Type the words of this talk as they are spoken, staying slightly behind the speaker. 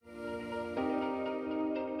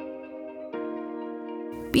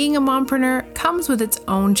Being a mompreneur comes with its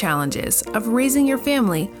own challenges of raising your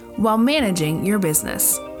family while managing your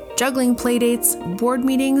business. Juggling playdates, board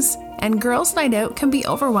meetings, and girls' night out can be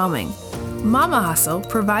overwhelming. Mama Hustle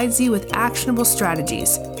provides you with actionable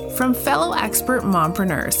strategies from fellow expert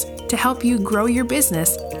mompreneurs to help you grow your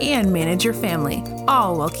business and manage your family,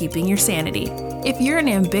 all while keeping your sanity. If you're an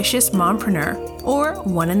ambitious mompreneur or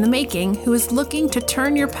one in the making who is looking to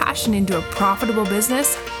turn your passion into a profitable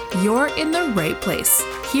business, you're in the right place.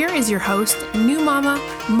 Here is your host, new mama,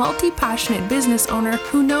 multi-passionate business owner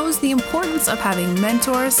who knows the importance of having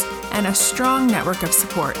mentors and a strong network of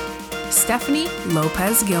support, Stephanie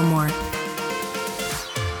Lopez Gilmore.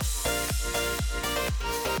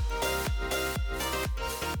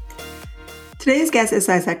 Today's guest is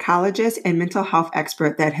a psychologist and mental health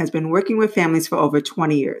expert that has been working with families for over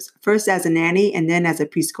 20 years, first as a nanny and then as a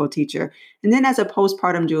preschool teacher, and then as a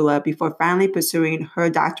postpartum doula before finally pursuing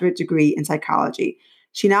her doctorate degree in psychology.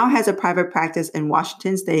 She now has a private practice in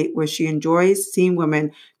Washington State where she enjoys seeing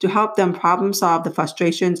women to help them problem solve the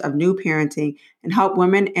frustrations of new parenting and help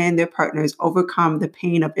women and their partners overcome the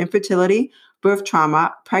pain of infertility, birth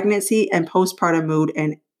trauma, pregnancy, and postpartum mood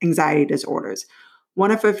and anxiety disorders.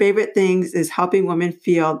 One of her favorite things is helping women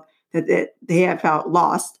feel that they have felt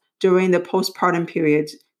lost during the postpartum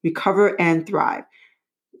periods, recover and thrive.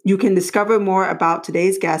 You can discover more about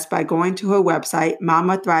today's guest by going to her website,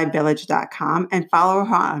 mamathrivevillage.com, and follow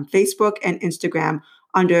her on Facebook and Instagram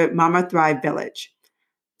under Mama Thrive Village.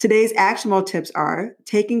 Today's actionable tips are: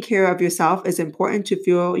 taking care of yourself is important to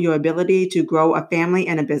fuel your ability to grow a family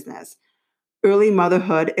and a business. Early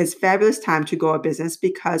motherhood is a fabulous time to grow a business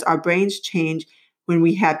because our brains change when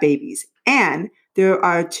we have babies. And there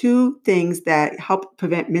are two things that help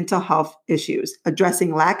prevent mental health issues: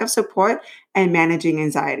 addressing lack of support and managing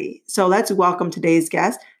anxiety. So let's welcome today's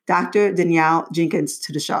guest, Dr. Danielle Jenkins,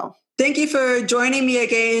 to the show. Thank you for joining me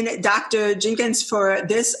again, Dr. Jenkins, for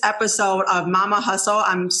this episode of Mama Hustle.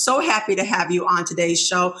 I'm so happy to have you on today's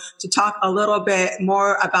show to talk a little bit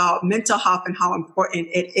more about mental health and how important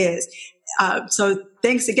it is. So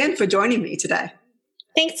thanks again for joining me today.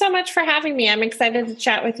 Thanks so much for having me. I'm excited to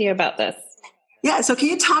chat with you about this. Yeah. So can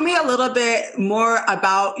you tell me a little bit more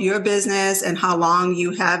about your business and how long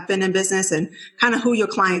you have been in business and kind of who your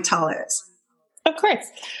clientele is? Of course.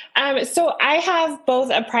 So I have both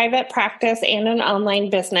a private practice and an online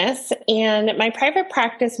business, and my private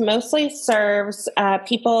practice mostly serves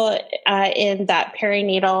people in that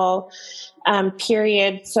perinatal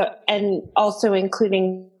period, so, and also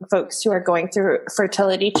including folks who are going through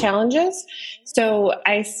fertility challenges. So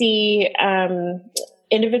I see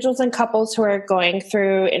individuals and couples who are going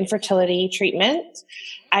through infertility treatment.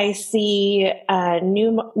 I see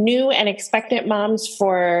new and expectant moms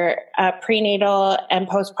for prenatal and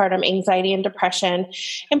postpartum anxiety and depression,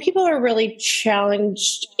 and people are really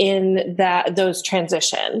challenged in those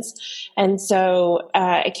transitions. And so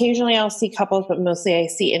occasionally I'll see couples, but mostly I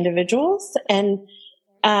see individuals, and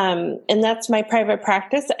that's my private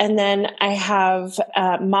practice. And then I have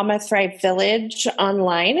Mama Thrive Village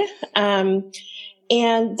online.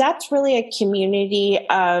 And that's really a community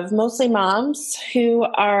of mostly moms who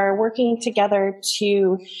are working together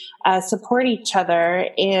to support each other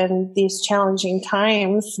in these challenging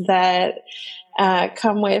times that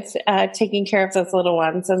come with taking care of those little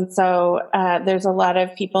ones. And so there's a lot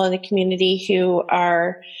of people in the community who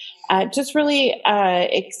are just really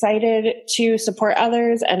excited to support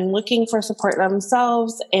others and looking for support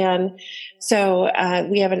themselves. And so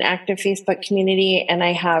we have an active Facebook community, and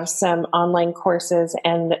I have some online courses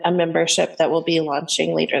and a membership that will be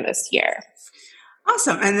launching later this year.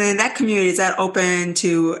 Awesome. And then that community, is that open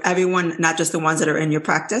to everyone, not just the ones that are in your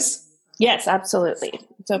practice? Yes, absolutely.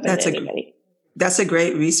 It's open to anybody. That's a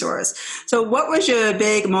great resource. So what was your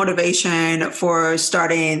big motivation for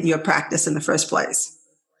starting your practice in the first place?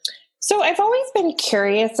 So I've always been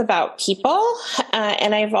curious about people,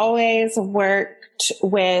 and I've always worked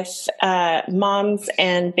with moms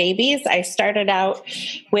and babies. I started out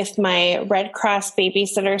with my Red Cross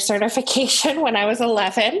babysitter certification when I was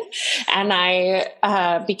 11, and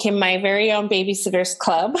I became my very own babysitters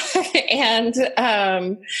club. And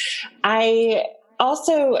I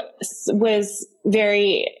also was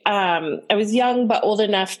I was young but old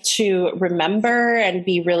enough to remember and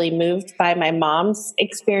be really moved by my mom's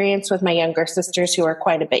experience with my younger sisters, who are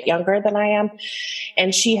quite a bit younger than I am.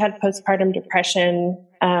 And she had postpartum depression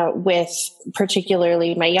with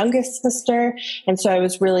particularly my youngest sister. And so I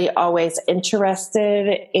was really always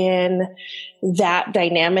interested in that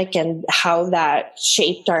dynamic and how that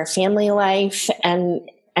shaped our family life and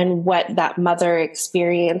what that mother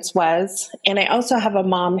experience was. And I also have a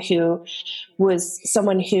mom who was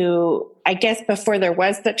someone who I guess before there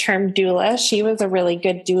was the term doula, she was a really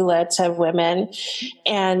good doula to women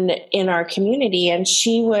and in our community. And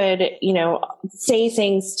she would, say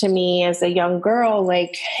things to me as a young girl,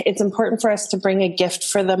 like, it's important for us to bring a gift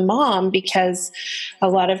for the mom, because a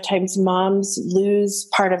lot of times moms lose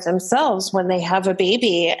part of themselves when they have a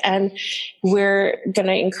baby. And we're going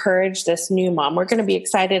to encourage this new mom. We're going to be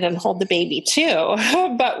excited and hold the baby too,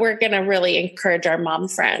 but we're going to really encourage our mom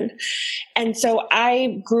friend. And so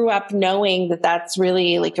I grew up knowing that that's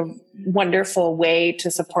really like a wonderful way to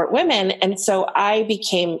support women. And so I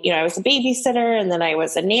became, I was a babysitter, and then I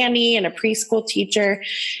was a nanny and a preschool teacher.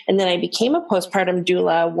 And then I became a postpartum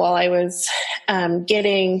doula while I was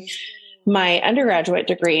getting my undergraduate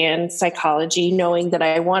degree in psychology, knowing that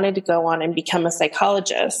I wanted to go on and become a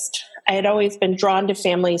psychologist. I had always been drawn to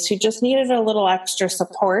families who just needed a little extra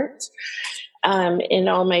support in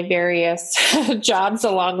all my various jobs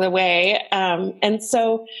along the way. And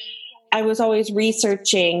so I was always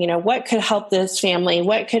researching, what could help this family?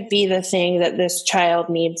 What could be the thing that this child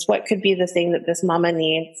needs? What could be the thing that this mama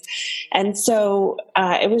needs? And so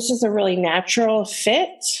it was just a really natural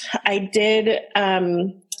fit. I did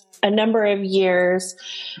a number of years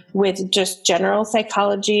with just general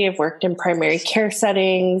psychology. I've worked in primary care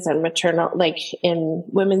settings and maternal, like in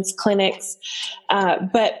women's clinics.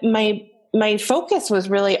 But my focus was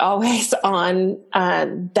really always on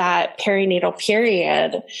that perinatal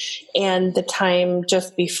period and the time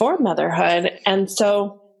just before motherhood. And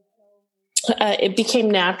so it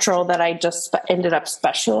became natural that I just ended up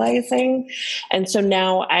specializing. And so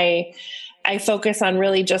now I focus on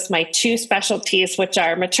really just my two specialties, which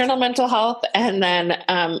are maternal mental health. And then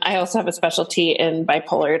I also have a specialty in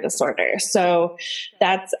bipolar disorder. So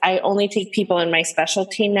I only take people in my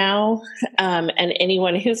specialty now. And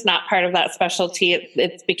anyone who's not part of that specialty,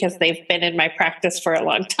 it's because they've been in my practice for a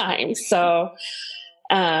long time. So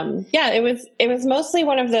it was mostly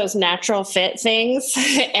one of those natural fit things.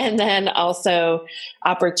 And then also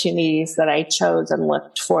opportunities that I chose and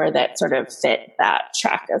looked for that sort of fit that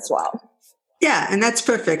track as well. Yeah, and that's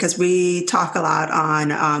perfect, because we talk a lot on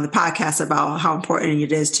the podcast about how important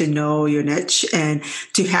it is to know your niche and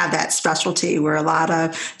to have that specialty, where a lot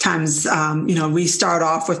of times, we start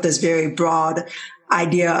off with this very broad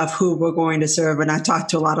idea of who we're going to serve. And I talk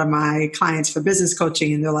to a lot of my clients for business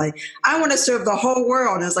coaching, and they're like, I want to serve the whole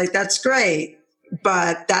world. And it's like, that's great,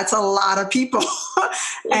 but that's a lot of people.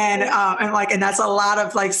 and that's a lot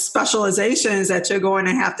of like specializations that you're going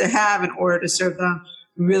to have in order to serve them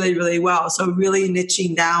really, really well. So really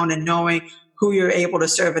niching down and knowing who you're able to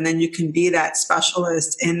serve, and then you can be that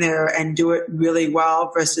specialist in there and do it really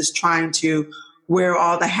well, versus trying to wear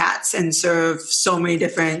all the hats and serve so many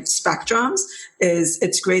different spectrums.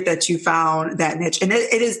 It's great that you found that niche. And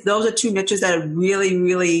those are two niches that really,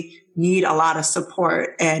 really need a lot of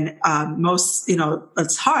support. And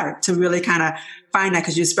it's hard to really kind of find that,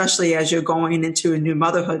 because especially as you're going into a new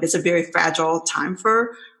motherhood, it's a very fragile time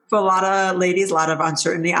for a lot of ladies, a lot of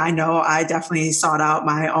uncertainty. I know I definitely sought out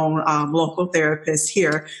my own local therapist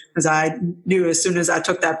here, because I knew as soon as I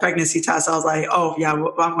took that pregnancy test, I was like, oh yeah,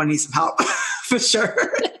 well, I'm going to need some help for sure.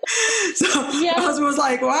 So my husband was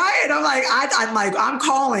like, why? And I'm like, I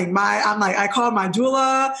called my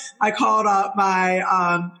doula. I called up my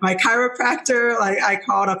chiropractor. Like I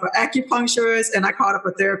called up an acupuncturist, and I called up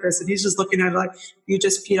a therapist, and he's just looking at it like, you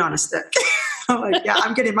just peed on a stick. I'm like, yeah,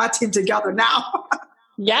 I'm getting my team together now.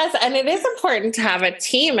 Yes. And it is important to have a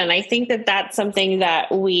team. And I think that that's something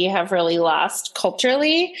that we have really lost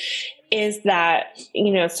culturally, is that,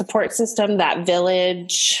 support system, that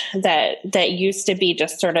village that used to be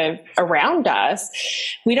just sort of around us.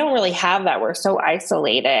 We don't really have that. We're so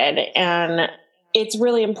isolated, and it's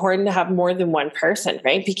really important to have more than one person,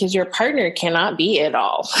 right? Because your partner cannot be it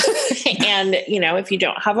all. And, if you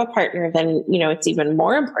don't have a partner, then, it's even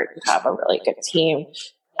more important to have a really good team.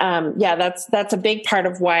 That's a big part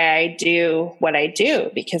of why I do what I do,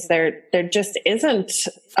 because there just isn't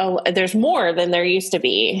there's more than there used to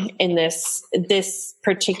be in this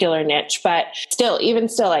particular niche. But even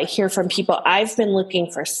still, I hear from people, I've been looking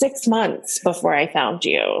for 6 months before I found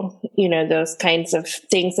you, those kinds of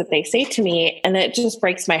things that they say to me. And it just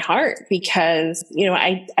breaks my heart, because,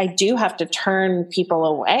 I do have to turn people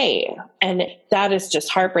away. And that is just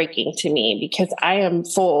heartbreaking to me, because I am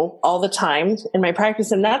full all the time in my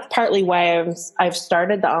practice. And that's partly why I've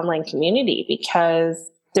started the online community, because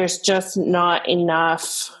there's just not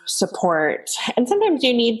enough support. And sometimes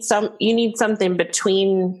you need something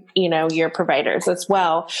between, your providers as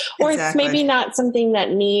well. Or Exactly. It's maybe not something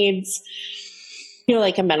that needs,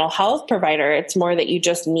 like a mental health provider. It's more that you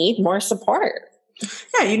just need more support.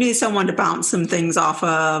 Yeah, you need someone to bounce some things off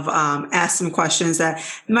of, ask some questions that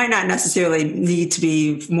might not necessarily need to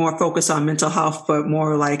be more focused on mental health, but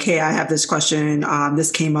more like, hey, I have this question.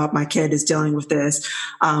 This came up. My kid is dealing with this,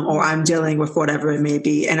 or I'm dealing with whatever it may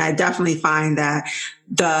be. And I definitely find that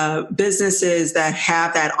the businesses that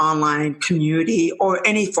have that online community or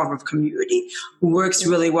any form of community works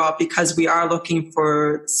really well, because we are looking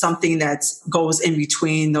for something that goes in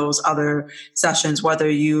between those other sessions, whether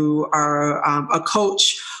you are a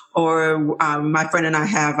coach or my friend and I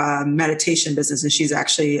have a meditation business, and she's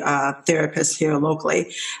actually a therapist here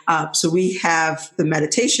locally. So we have the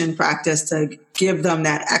meditation practice to give them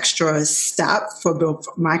that extra step for both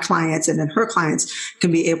my clients, and then her clients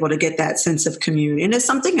can be able to get that sense of community. And there's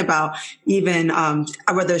something about even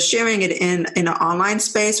whether sharing it in an online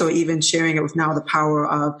space or even sharing it with now the power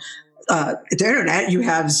of the internet, you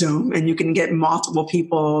have Zoom and you can get multiple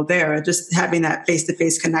people there. Just having that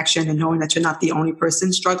face-to-face connection and knowing that you're not the only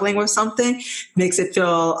person struggling with something makes it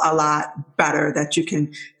feel a lot better, that you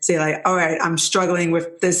can say like, all right, I'm struggling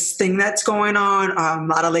with this thing that's going on. A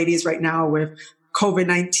lot of ladies right now with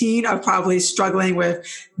COVID-19 are probably struggling with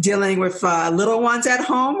dealing with little ones at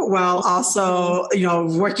home, while also,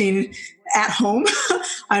 working at home.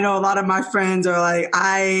 I know a lot of my friends are like,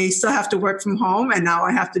 I still have to work from home, and now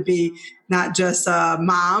I have to be not just a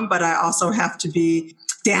mom, but I also have to be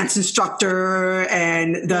dance instructor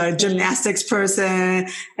and the gymnastics person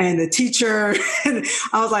and the teacher. And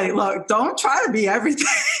I was like, look, don't try to be everything.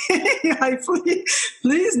 Like,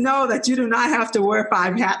 please know that you do not have to wear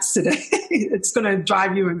 5 hats today. It's going to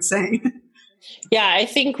drive you insane. Yeah, I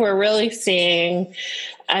think we're really seeing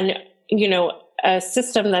a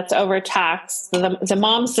system that's overtaxed, the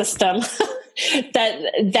mom system, that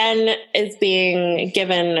then is being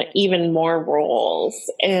given even more roles.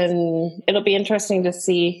 And it'll be interesting to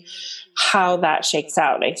see how that shakes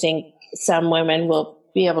out. I think some women will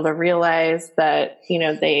be able to realize that,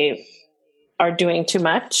 they are doing too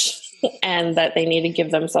much and that they need to give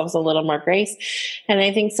themselves a little more grace. And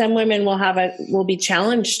I think some women will be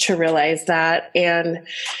challenged to realize that, and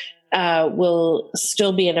will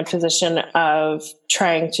still be in a position of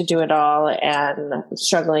trying to do it all and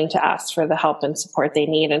struggling to ask for the help and support they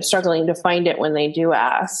need, and struggling to find it when they do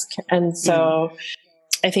ask. And so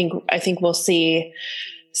I think we'll see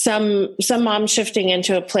some moms shifting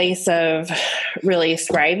into a place of really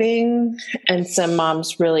thriving, and some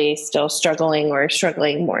moms really still struggling or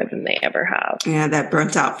struggling more than they ever have. Yeah, that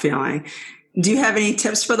burnt out feeling. Do you have any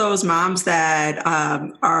tips for those moms that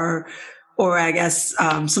are, or I guess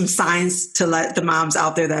some signs to let the moms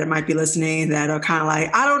out there that might be listening that are kind of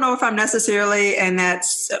like, I don't know if I'm necessarily, and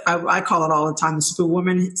that's, I call it all the time, the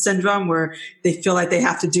superwoman syndrome, where they feel like they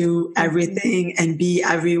have to do everything and be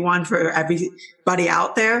everyone for everybody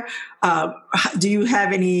out there. Do you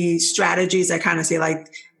have any strategies that kind of say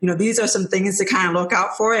like, these are some things to kind of look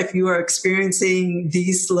out for if you are experiencing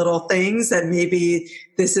these little things, that maybe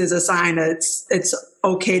this is a sign that it's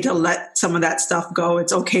okay to let some of that stuff go.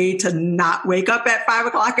 It's okay to not wake up at 5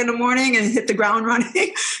 o'clock in the morning and hit the ground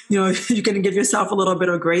running. You can give yourself a little bit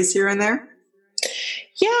of grace here and there.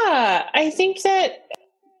 Yeah, I think that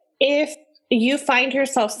if you find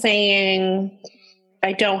yourself saying,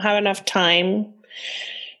 I don't have enough time,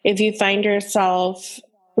 if you find yourself,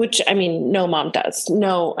 which, no mom does.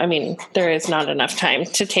 No, there is not enough time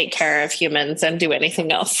to take care of humans and do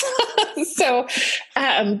anything else. So,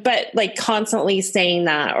 but like constantly saying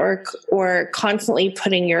that, or constantly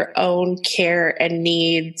putting your own care and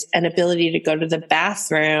needs and ability to go to the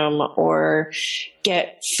bathroom or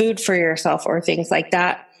get food for yourself or things like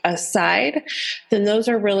that aside, then those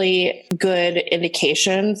are really good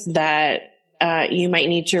indications that you might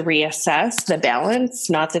need to reassess the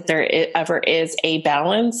balance. Not that there ever is a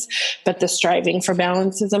balance, but the striving for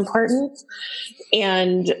balance is important.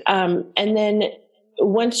 And then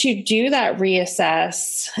once you do that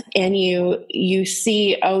reassess and you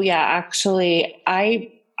see, oh yeah, actually,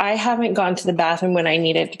 I haven't gone to the bathroom when I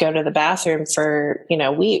needed to go to the bathroom for,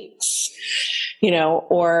 weeks,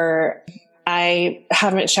 or I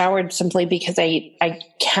haven't showered simply because I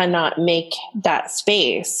cannot make that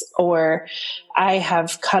space, or I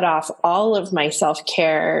have cut off all of my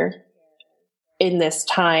self-care in this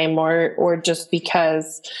time, or just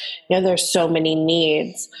because, there's so many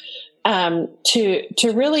needs, to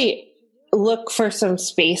really look for some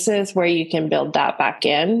spaces where you can build that back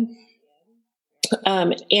in.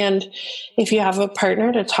 And if you have a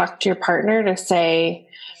partner, to talk to your partner to say,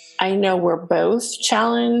 I know we're both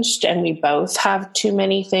challenged and we both have too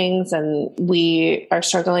many things and we are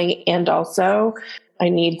struggling. And also, I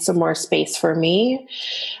need some more space for me.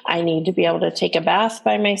 I need to be able to take a bath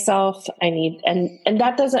by myself. And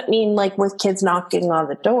that doesn't mean like with kids knocking on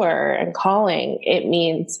the door and calling. It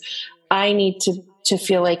means I need to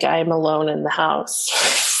feel like I'm alone in the house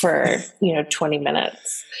for, 20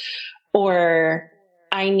 minutes, or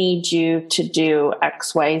I need you to do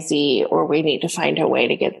X, Y, Z, or we need to find a way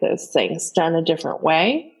to get those things done a different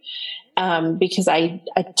way. Because I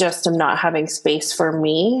just am not having space for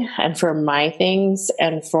me and for my things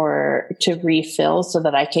and to refill so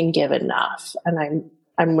that I can give enough. And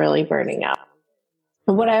I'm really burning out.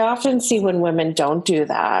 And what I often see when women don't do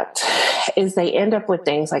that is they end up with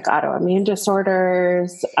things like autoimmune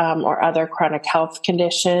disorders, or other chronic health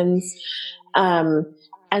conditions.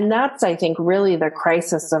 And that's, I think, really the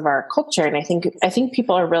crisis of our culture. And I think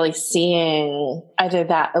people are really seeing either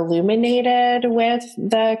that illuminated with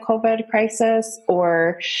the COVID crisis,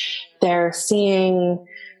 or they're seeing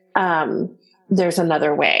there's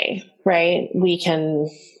another way, right? We can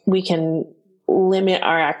limit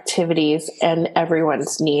our activities and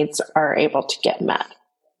everyone's needs are able to get met.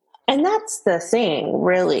 And that's the thing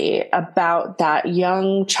really about that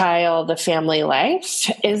young child, the family life,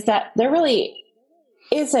 is that there really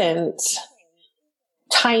isn't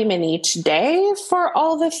time in each day for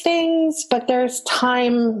all the things, but there's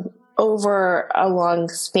time over a long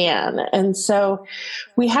span. And so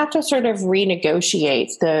we have to sort of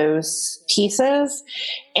renegotiate those pieces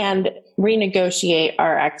and renegotiate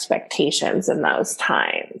our expectations in those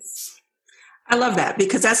times. I love that,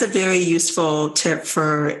 because that's a very useful tip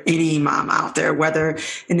for any mom out there,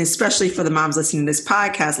 and especially for the moms listening to this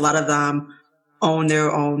podcast, a lot of them own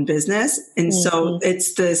their own business. And so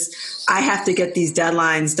it's this, I have to get these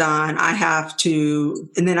deadlines done.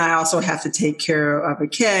 And then I also have to take care of a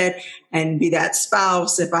kid and be that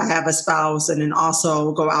spouse if I have a spouse, and then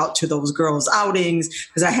also go out to those girls' outings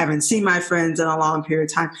because I haven't seen my friends in a long period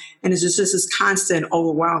of time. And it's just this constant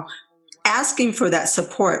overwhelm. Asking for that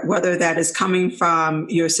support, whether that is coming from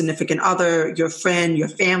your significant other, your friend, your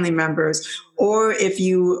family members, or if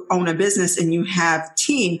you own a business and you have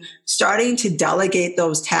team, starting to delegate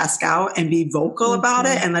those tasks out and be vocal about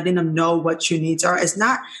it and letting them know what your needs are is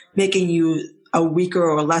not making you a weaker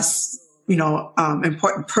or less,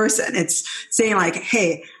 important person. It's saying like,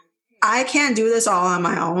 hey, I can't do this all on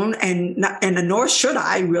my own, and nor should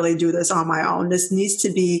I really do this on my own. This needs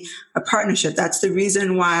to be a partnership. That's the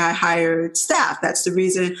reason why I hired staff. That's the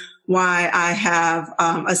reason why I have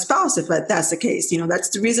a spouse, if that's the case. That's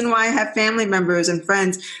the reason why I have family members and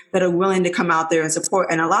friends that are willing to come out there and support.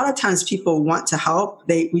 And a lot of times people want to help.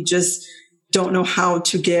 We just don't know how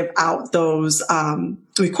to give out those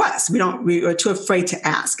requests. We are too afraid to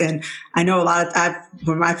ask. And I know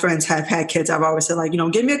when my friends have had kids, I've always said like,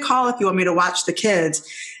 give me a call if you want me to watch the kids.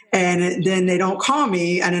 And then they don't call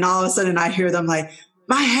me. And then all of a sudden I hear them like,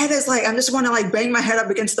 my head is like, I'm just want to like bang my head up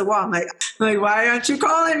against the wall. I'm like, why aren't you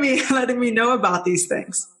calling me, letting me know about these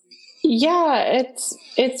things? Yeah,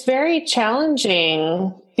 it's very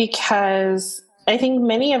challenging because I think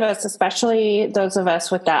many of us, especially those of us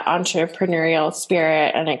with that entrepreneurial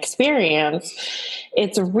spirit and experience,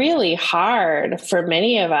 it's really hard for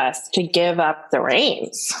many of us to give up the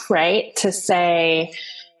reins, right? To say,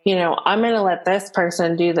 I'm going to let this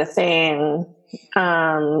person do the thing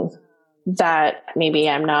that maybe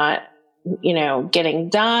I'm not, getting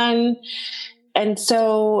done. And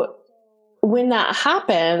so when that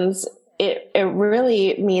happens, it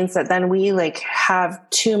really means that then we like have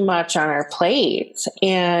too much on our plate,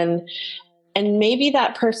 and maybe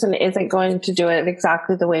that person isn't going to do it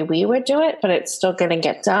exactly the way we would do it, but it's still going to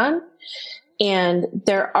get done. And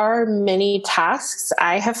there are many tasks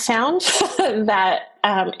I have found that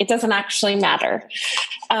it doesn't actually matter.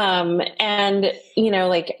 And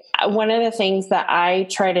one of the things that I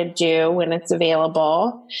try to do when it's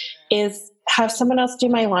available is have someone else do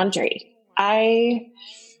my laundry. I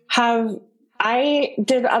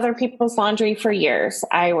did other people's laundry for years.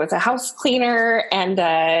 I was a house cleaner and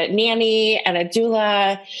a nanny and a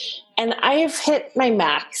doula, and I've hit my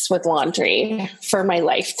max with laundry for my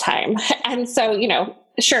lifetime. And so,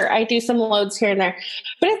 sure, I do some loads here and there,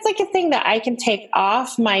 but it's like a thing that I can take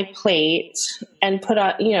off my plate and put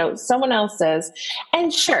on, someone else's.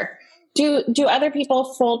 And sure, do other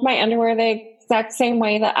people fold my underwear the exact same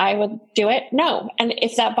way that I would do it? No. And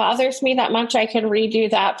if that bothers me that much, I can redo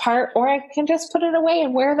that part, or I can just put it away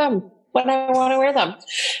and wear them when I want to wear them.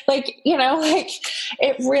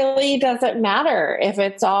 It really doesn't matter if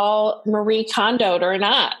it's all Marie Kondoed or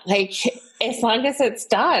not. As long as it's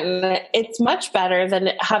done, it's much better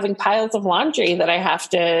than having piles of laundry that I have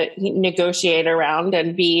to negotiate around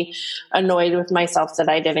and be annoyed with myself that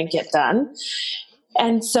I didn't get done.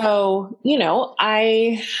 And so,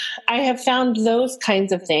 I have found those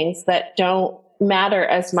kinds of things that don't matter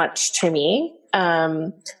as much to me,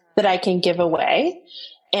 that I can give away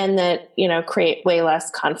and that, create way less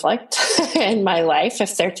conflict in my life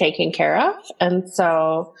if they're taken care of. And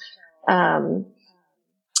so,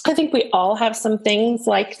 I think we all have some things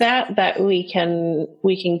like that we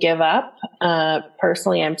can give up.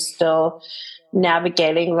 Personally, I'm still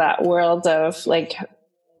navigating that world of like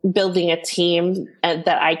building a team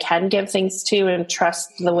that I can give things to and trust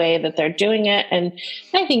the way that they're doing it. And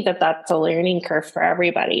I think that that's a learning curve for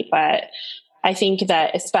everybody. But I think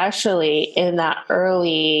that especially in that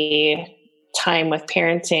early time with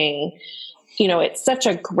parenting, it's such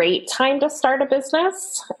a great time to start a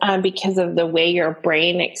business because of the way your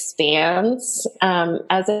brain expands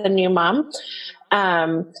as a new mom.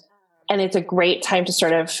 And it's a great time to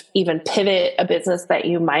sort of even pivot a business that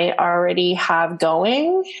you might already have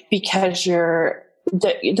going, because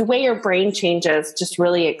the way your brain changes just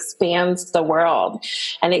really expands the world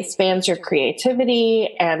and expands your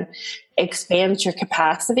creativity and expands your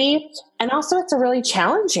capacity. And also it's a really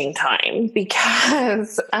challenging time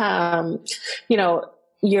because,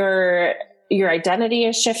 your identity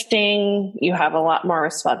is shifting. You have a lot more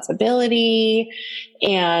responsibility.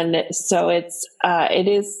 And so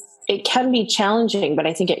it can be challenging, but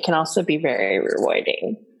I think it can also be very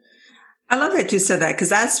rewarding. I love that you said that, because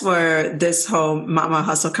that's where this whole Mama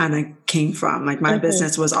Hustle kind of came from. Like my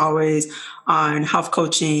business was always on health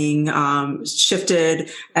coaching, shifted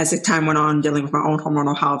as the time went on, dealing with my own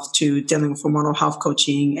hormonal health to dealing with hormonal health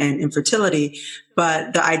coaching and infertility.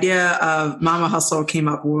 But the idea of Mama Hustle came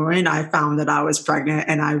up when I found that I was pregnant,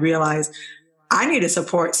 and I realized I need a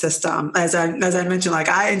support system. As I mentioned, like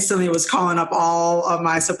I instantly was calling up all of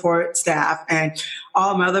my support staff, and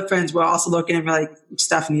all my other friends were also looking at me like,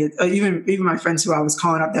 Stephanie, even my friends who I was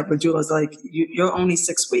calling up that were doulas, like, you're only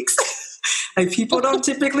 6 weeks. Like people don't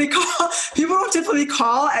typically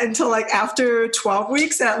call until like after 12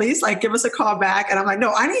 weeks at least, like give us a call back. And I'm like,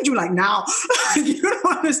 no, I need you like now. You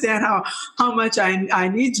don't understand how much I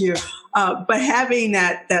need you. But having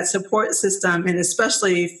that support system, and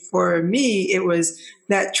especially for me, it was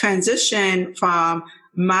that transition from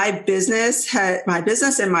my business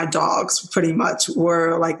and my dogs pretty much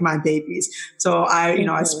were like my babies. So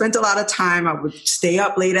I spent a lot of time. I would stay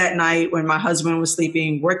up late at night when my husband was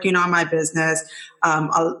sleeping, working on my business.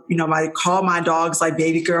 I call my dogs like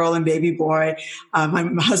baby girl and baby boy.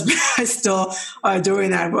 My husband is still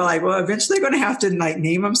doing that. We're like, well, eventually going to have to like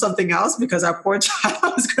name him something else, because our poor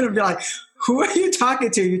child is going to be like, who are you talking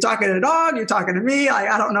to? You're talking to the dog? You're talking to me? Like,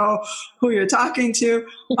 I don't know who you're talking to.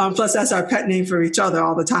 Plus, that's our pet name for each other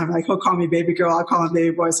all the time. Like, he'll call me baby girl. I'll call him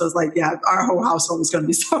baby boy. So it's like, yeah, our whole household is going to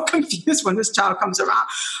be so confused when this child comes around.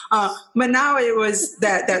 But now it was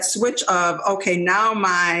that switch of, okay, now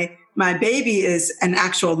my baby is an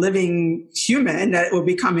actual living human that will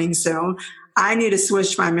be coming soon. I need to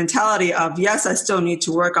switch my mentality of, yes, I still need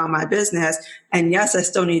to work on my business. And yes, I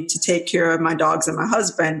still need to take care of my dogs and my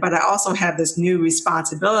husband, but I also have this new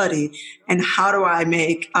responsibility. And how do I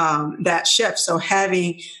make that shift? So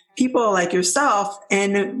having people like yourself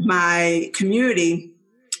in my community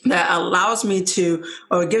that allows me to,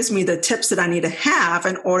 or gives me the tips that I need to have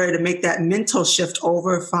in order to make that mental shift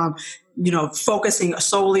over from, focusing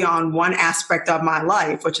solely on one aspect of my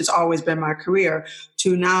life, which has always been my career,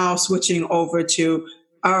 to now switching over to,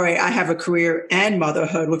 all right, I have a career and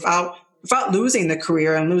motherhood without losing the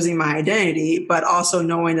career and losing my identity, but also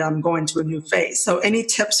knowing that I'm going to a new phase. So any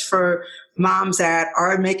tips for moms that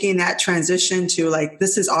are making that transition to like,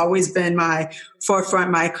 this has always been my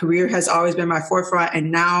forefront, my career has always been my forefront,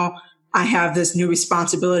 and now I have this new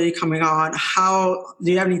responsibility coming on.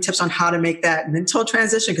 Do you have any tips on how to make that mental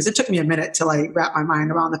transition? Because it took me a minute to like wrap my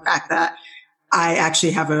mind around the fact that I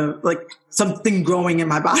actually have something growing in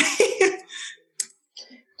my body.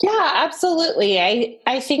 Yeah, absolutely.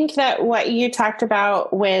 I think that what you talked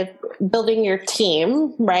about with building your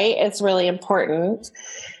team, right, is really important.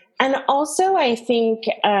 And also, I think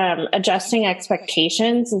adjusting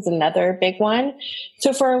expectations is another big one.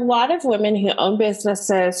 So for a lot of women who own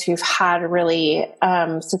businesses, who've had really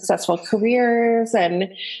successful careers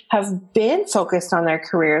and have been focused on their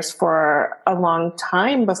careers for a long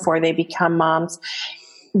time before they become moms,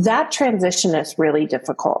 that transition is really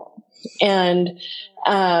difficult. And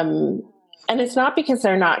it's not because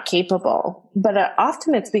they're not capable, but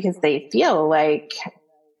often it's because they feel like,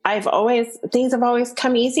 things have always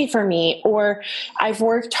come easy for me, or I've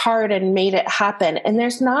worked hard and made it happen. And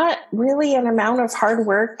there's not really an amount of hard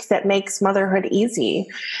work that makes motherhood easy.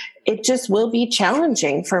 It just will be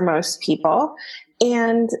challenging for most people.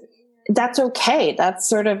 And that's okay. That's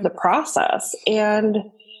sort of the process.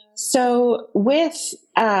 And so with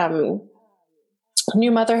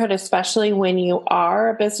new motherhood, especially when you are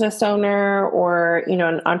a business owner or,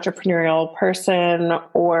 an entrepreneurial person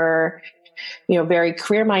or, very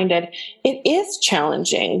career minded, it is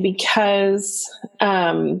challenging because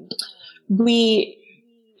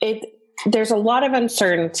there's a lot of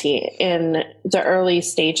uncertainty in the early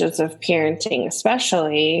stages of parenting,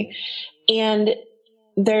 especially. And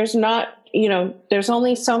there's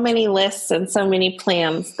only so many lists and so many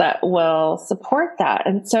plans that will support that.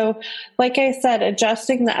 And so, like I said,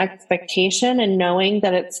 adjusting the expectation and knowing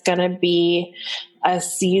that it's going to be a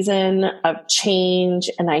season of change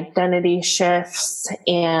and identity shifts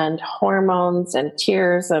and hormones and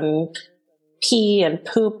tears and pee and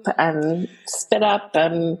poop and spit up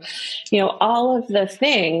and, all of the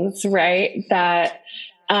things, right, that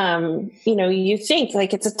you think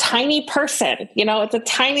like it's a tiny person, it's a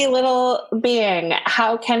tiny little being.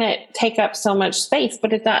 How can it take up so much space?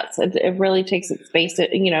 But it does. It really takes up space. A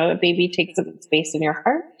baby takes up space in your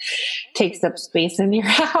heart, takes up space in your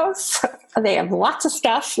house. They have lots of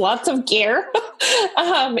stuff, lots of gear.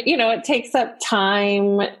 It takes up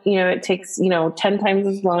time. It takes, 10 times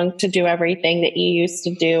as long to do everything that you used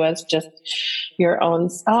to do as just your own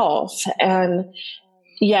self. And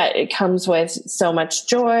yet it comes with so much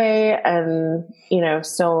joy and,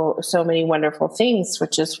 so many wonderful things,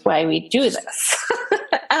 which is why we do this.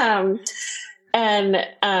 And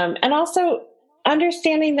also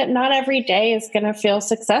understanding that not every day is going to feel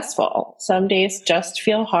successful. Some days just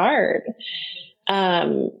feel hard.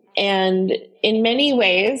 And in many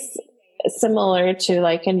ways, similar to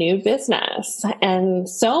like a new business. And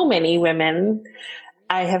so many women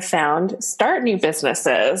I have found start new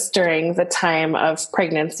businesses during the time of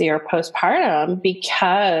pregnancy or postpartum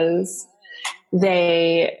because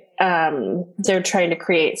they're trying to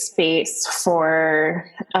create space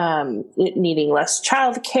for needing less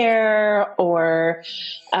childcare or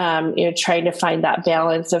trying to find that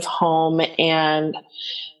balance of home and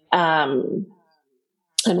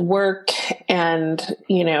work and,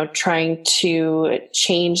 trying to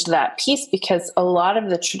change that piece because a lot of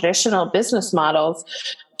the traditional business models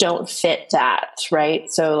don't fit that.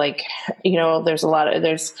 Right. So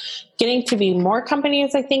there's getting to be more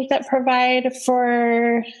companies, I think, that provide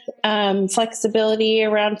for flexibility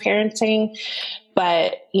around parenting,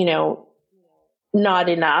 but, not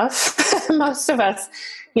enough. Most of us,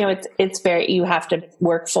 you have to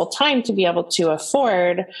work full time to be able to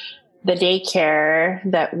afford the daycare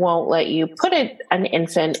that won't let you put an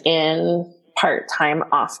infant in part-time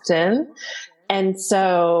often. And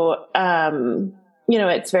so,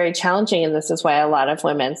 it's very challenging. And this is why a lot of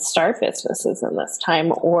women start businesses in this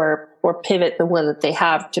time or pivot the one that they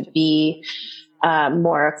have to be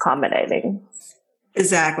more accommodating.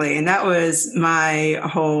 Exactly. And that was my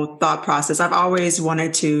whole thought process. I've always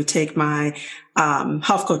wanted to take my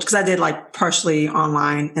health coach because I did like partially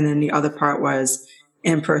online and then the other part was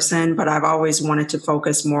in person, but I've always wanted to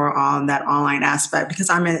focus more on that online aspect because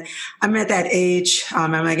I'm at that age.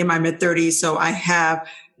 I'm like in my mid-30s. So I have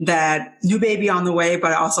that new baby on the way,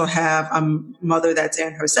 but I also have a mother that's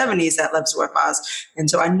in her 70s that lives with us. And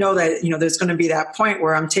so I know that, there's going to be that point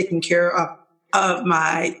where I'm taking care of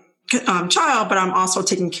my child, but I'm also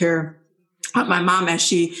taking care of my mom as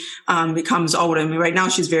she becomes older. I mean, right now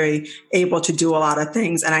she's very able to do a lot of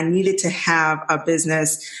things, and I needed to have a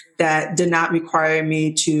business that did not require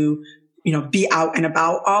me to, be out and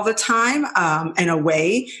about all the time in a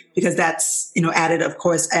way, because that's, added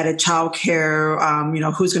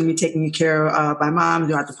childcare, who's going to be taking care of my mom?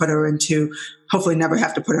 Do I have to put her into, hopefully never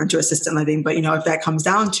have to put her into assisted living, but, if that comes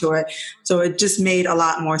down to it. So it just made a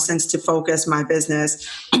lot more sense to focus my business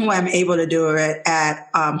when I'm able to do it at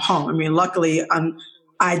home. I mean, luckily,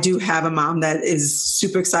 I do have a mom that is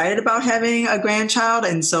super excited about having a grandchild.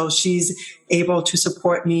 And so she's able to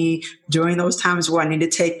support me during those times where I need to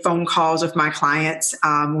take phone calls with my clients,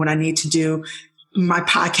 when I need to do my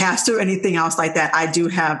podcast or anything else like that. I do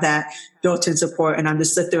have that built-in support, and I'm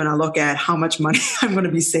just sit there and I look at how much money I'm going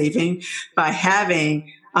to be saving by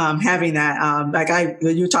having that.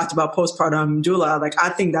 You talked about postpartum doula. Like, I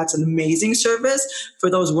think that's an amazing service for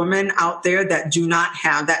those women out there that do not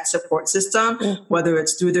have that support system, whether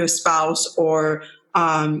it's through their spouse or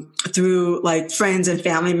through like friends and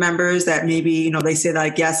family members that maybe, they say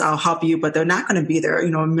like, yes, I'll help you, but they're not going to be there,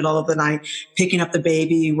 in the middle of the night, picking up the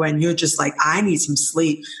baby when you're just like, I need some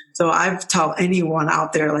sleep. So I've told anyone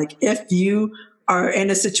out there, like, if you are in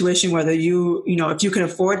a situation whether if you can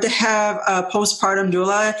afford to have a postpartum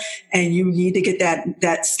doula and you need to get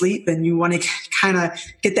that sleep and you want to kind of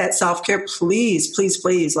get that self-care, please,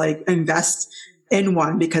 like invest in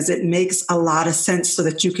one, because it makes a lot of sense so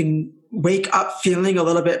that you can wake up feeling a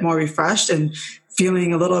little bit more refreshed and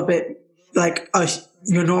feeling a little bit like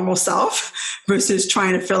your normal self versus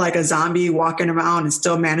trying to feel like a zombie walking around and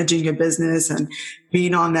still managing your business and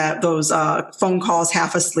being on those phone calls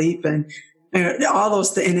half asleep and all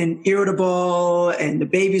those things, and then irritable and the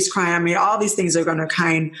baby's crying. I mean, all these things are going to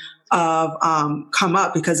kind of come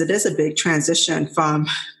up because it is a big transition from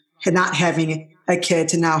not having a kid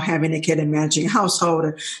to now having a kid and managing a household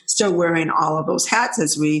and still wearing all of those hats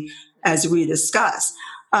as we discuss.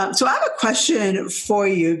 So I have a question for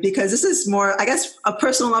you, because this is more, I guess, a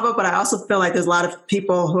personal level, but I also feel like there's a lot of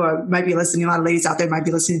people who might be listening, a lot of ladies out there might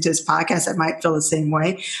be listening to this podcast that might feel the same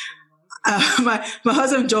way. My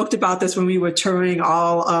husband joked about this when we were touring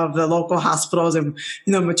all of the local hospitals and,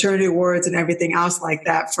 maternity wards and everything else like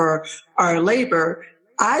that for our labor.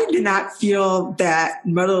 I did not feel that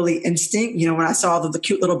motherly instinct, when I saw the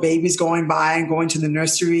cute little babies going by and going to the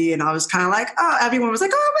nursery, and I was kind of like, oh, everyone was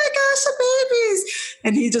like, oh my gosh, the babies.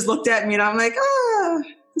 And he just looked at me and I'm like, oh,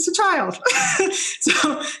 it's a child.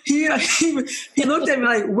 So he looked at me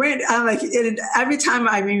like, when? I'm like, and every time,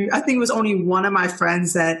 I think it was only one of my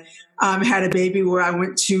friends that had a baby where I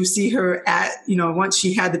went to see her at, once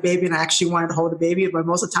she had the baby and I actually wanted to hold the baby. But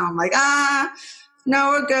most of the time I'm like, no,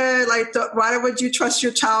 we're good. Like, why would you trust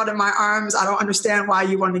your child in my arms? I don't understand why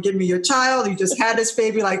you want to give me your child. You just had this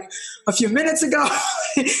baby like a few minutes ago.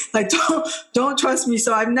 Like, don't trust me.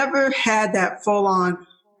 So I've never had that full on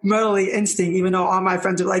motherly instinct, even though all my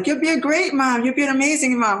friends are like, you'll be a great mom. You'll be an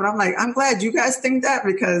amazing mom. And I'm like, I'm glad you guys think that,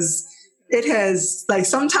 because it has, like,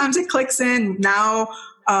 sometimes it clicks in now.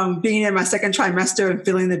 Being in my second trimester and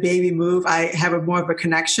feeling the baby move, I have more of a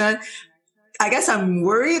connection. I guess I'm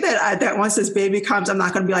worried that once this baby comes, I'm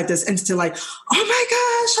not going to be like this instant, like, oh my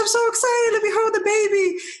gosh, I'm so excited, let me hold the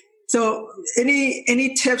baby. So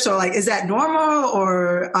any tips, or like, is that normal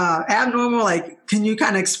or abnormal? Like, can you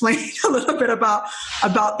kind of explain a little bit about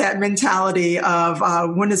that mentality of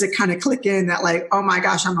when does it kind of click in that, like, oh my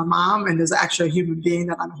gosh, I'm a mom and there's actually a human being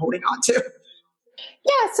that I'm holding on to?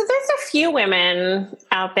 Yeah, so there's a few women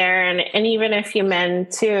out there and even a few men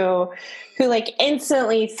too, who like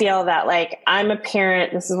instantly feel that, like, I'm a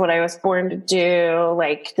parent, this is what I was born to do,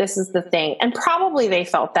 like, this is the thing. And probably they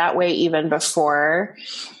felt that way even before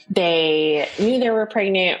they knew they were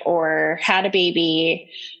pregnant or had a baby.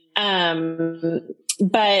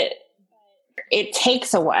 But it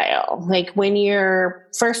takes a while, like when you're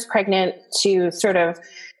first pregnant, to sort of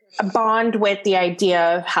bond with the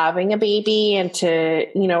idea of having a baby, and to,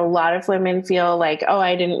 a lot of women feel like, oh,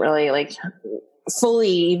 I didn't really like fully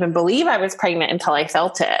even believe I was pregnant until I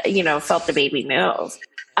felt it, felt the baby move.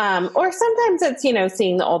 Or sometimes it's,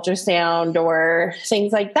 seeing the ultrasound or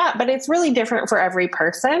things like that, but it's really different for every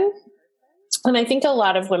person. And I think a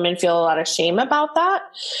lot of women feel a lot of shame about that.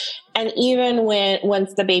 And even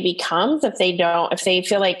once the baby comes, if they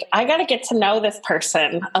feel like, I got to get to know this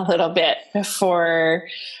person a little bit before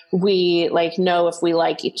we like know if we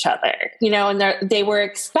like each other, and they were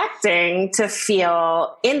expecting to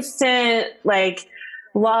feel instant, like,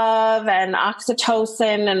 love and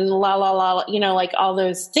oxytocin and la, la, la, like all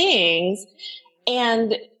those things.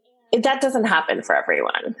 And that doesn't happen for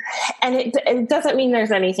everyone. And it doesn't mean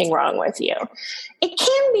there's anything wrong with you. It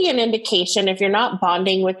can be an indication if you're not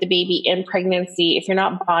bonding with the baby in pregnancy, if you're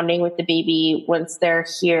not bonding with the baby once they're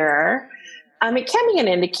here, it can be an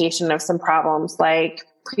indication of some problems like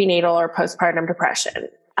prenatal or postpartum depression.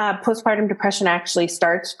 Postpartum depression actually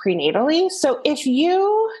starts prenatally. So if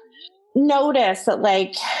you notice that,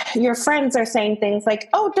 like, your friends are saying things like,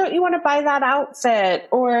 oh, don't you want to buy that outfit?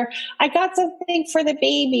 Or I got something for the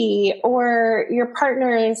baby. Or your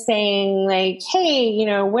partner is saying like, hey,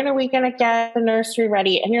 when are we going to get the nursery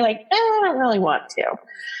ready? And you're like, I don't really want to.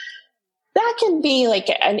 That can be like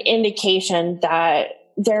an indication that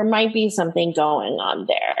there might be something going on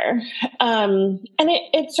there. And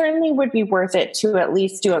it certainly would be worth it to at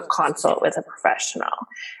least do a consult with a professional.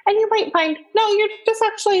 And you might find, no, you're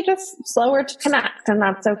just slower to connect, and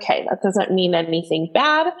that's okay. That doesn't mean anything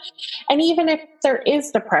bad. And even if there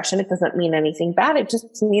is depression, it doesn't mean anything bad. It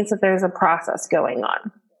just means that there's a process going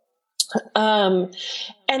on.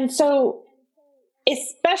 And so,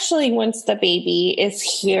 especially once the baby is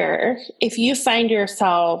here, if you find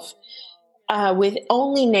yourself with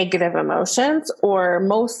only negative emotions or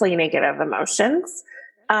mostly negative emotions,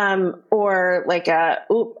 or like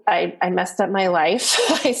I messed up my life.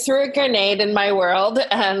 I threw a grenade in my world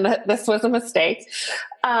and this was a mistake.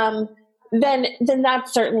 Then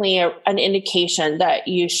that's certainly an indication that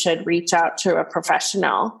you should reach out to a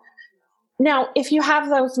professional. Now, if you have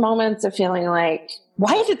those moments of feeling like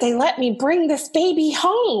why did they let me bring this baby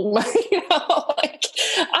home? Like,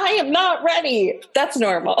 I am not ready. That's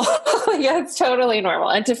normal. Yeah, it's totally normal.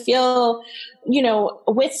 And to feel,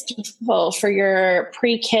 wistful for your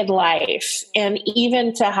pre-kid life, and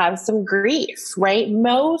even to have some grief, right?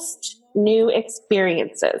 Most new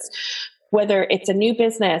experiences, whether it's a new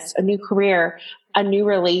business, a new career, a new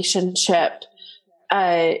relationship,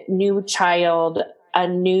 a new child, a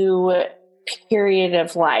new period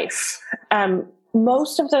of life,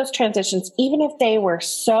 most of those transitions, even if they were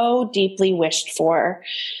so deeply wished for,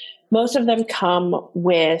 most of them come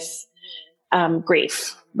with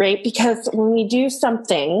grief, right? Because when we do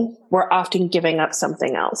something, we're often giving up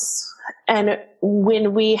something else. And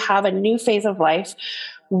when we have a new phase of life,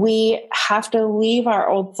 we have to leave our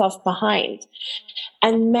old self behind.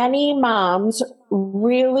 And many moms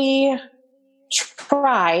really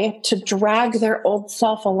try to drag their old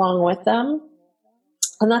self along with them.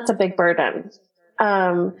 And that's a big burden.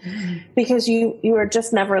 Because you are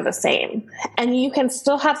just never the same. And you can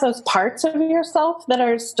still have those parts of yourself that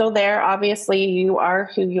are still there. Obviously, you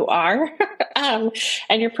are who you are, and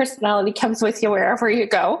your personality comes with you wherever you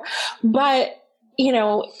go. But,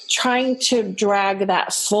 trying to drag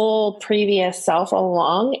that full previous self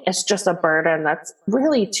along is just a burden that's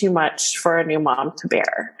really too much for a new mom to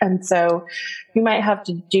bear. And so you might have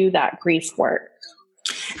to do that grief work.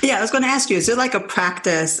 Yeah, I was going to ask you, is there like a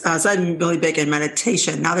practice, so I'm really big in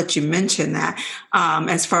meditation, now that you mentioned that,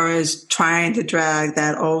 as far as trying to drag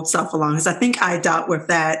that old self along? Because I think I dealt with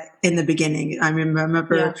that in the beginning. I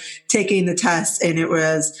remember taking the test, and it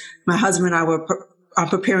was my husband and I were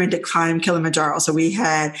preparing to climb Kilimanjaro. So we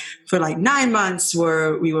had, for like 9 months,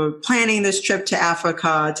 where we were planning this trip to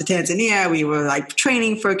Africa, to Tanzania. We were like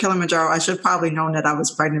training for Kilimanjaro. I should have probably known that I was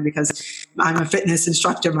pregnant because I'm a fitness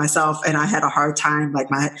instructor myself, and I had a hard time. Like,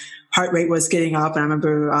 my heart rate was getting up, and I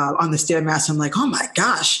remember on the Stairmaster, I'm like, oh my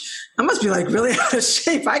gosh, I must be like really out of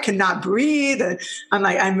shape. I cannot breathe. And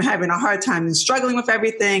I'm having a hard time and struggling with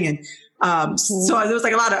everything. And so there was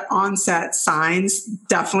like a lot of onset signs,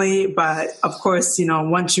 definitely. But of course,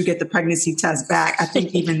 once you get the pregnancy test back, I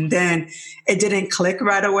think even then it didn't click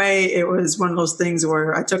right away. It was one of those things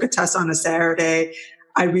where I took a test on a Saturday.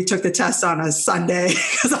 I retook the test on a Sunday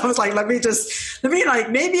because I was like, maybe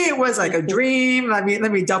it was like a dream. Let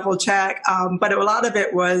me double check. But a lot of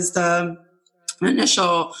it was the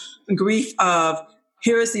initial grief of,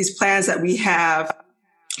 here's these plans that we have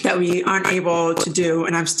that we aren't able to do.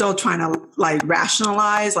 And I'm still trying to like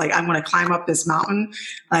rationalize, like, I'm going to climb up this mountain.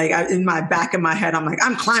 Like, in my back of my head, I'm like,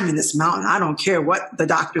 I'm climbing this mountain. I don't care what the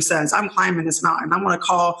doctor says. I'm climbing this mountain. I'm going to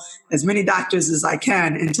call as many doctors as I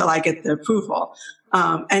can until I get the approval.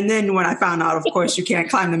 And then when I found out, of course, you can't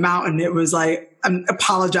climb the mountain, it was like, I'm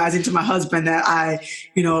apologizing to my husband that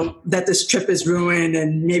that this trip is ruined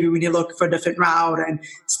and maybe we need to look for a different route, and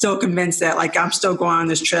still convinced that like I'm still going on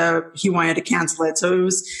this trip. He wanted to cancel it. So it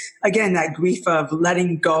was, again, that grief of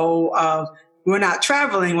letting go of, we're not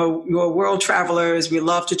traveling. We're world travelers. We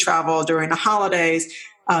love to travel during the holidays.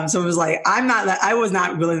 So it was like, I was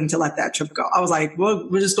not willing to let that trip go. I was like, well,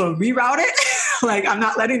 we're just going to reroute it. Like, I'm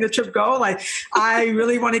not letting the trip go. Like, I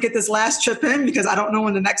really want to get this last trip in because I don't know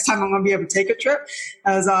when the next time I'm going to be able to take a trip.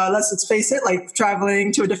 As let's face it, like,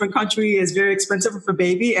 traveling to a different country is very expensive for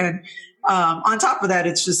baby. And on top of that,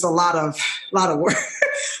 it's just a lot of work,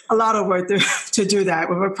 a lot of work to do that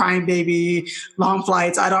with a crying baby, long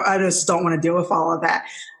flights. I just don't want to deal with all of that.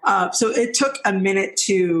 So it took a minute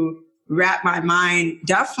to wrap my mind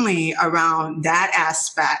definitely around that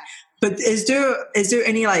aspect. But is there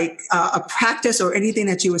any like a practice or anything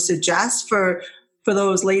that you would suggest for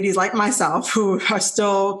those ladies like myself who are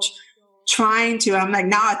still trying to, I'm like,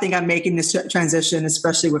 now I think I'm making this transition,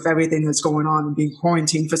 especially with everything that's going on and being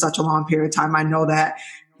quarantined for such a long period of time. I know that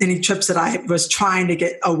any trips that I was trying to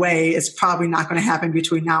get away is probably not going to happen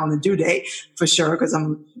between now and the due date for sure, because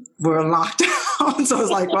we're locked down. So it's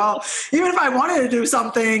like, well, even if I wanted to do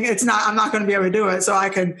something, I'm not going to be able to do it. So I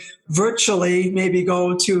can virtually maybe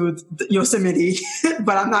go to Yosemite,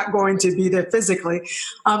 but I'm not going to be there physically.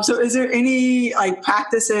 So is there any like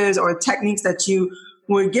practices or techniques that you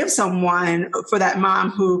would give someone for that mom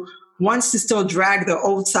who wants to still drag their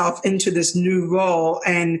old self into this new role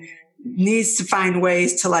and needs to find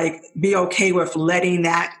ways to like be okay with letting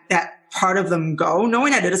that part of them go,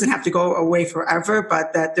 knowing that it doesn't have to go away forever,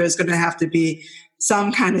 but that there's going to have to be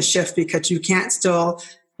some kind of shift because you can't still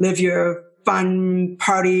live your fun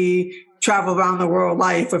party, travel around the world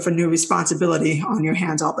life with a new responsibility on your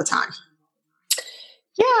hands all the time?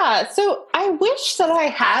 Yeah. So I wish that I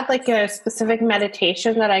had like a specific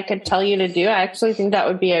meditation that I could tell you to do. I actually think that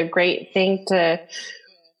would be a great thing to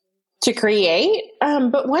to create.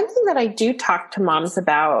 But one thing that I do talk to moms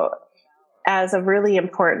about as a really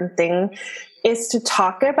important thing is to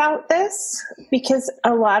talk about this, because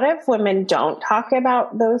a lot of women don't talk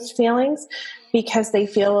about those feelings because they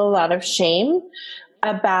feel a lot of shame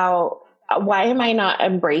about why am I not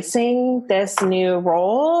embracing this new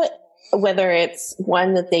role, whether it's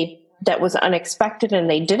one that was unexpected and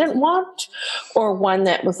they didn't want, or one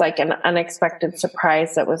that was like an unexpected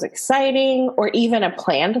surprise that was exciting, or even a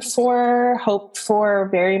planned for, hoped for,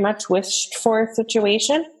 very much wished for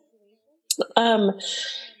situation.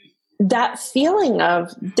 That feeling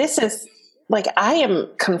of this is like, I am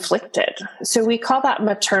conflicted. So we call that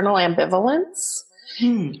maternal ambivalence.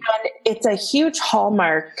 And it's a huge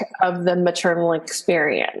hallmark of the maternal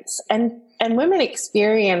experience. And women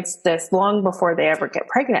experience this long before they ever get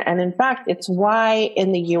pregnant. And in fact, it's why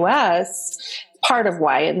in the US, part of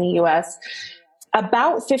why in the US,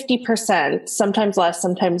 about 50%, sometimes less,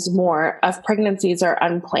 sometimes more, of pregnancies are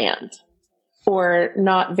unplanned or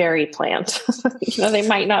not very planned. They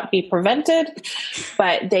might not be prevented,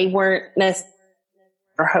 but they weren't necessarily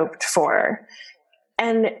or hoped for.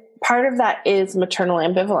 And part of that is maternal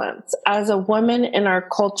ambivalence. As a woman in our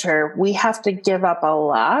culture, we have to give up a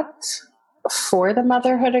lot for the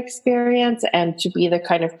motherhood experience and to be the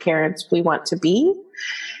kind of parents we want to be.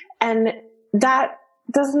 And that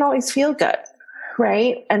doesn't always feel good,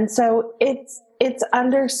 right? And so it's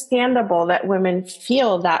understandable that women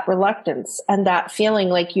feel that reluctance and that feeling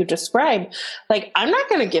like you described, like, I'm not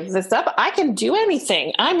going to give this up. I can do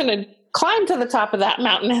anything. I'm going to climb to the top of that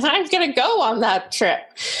mountain and I'm going to go on that trip.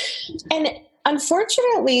 And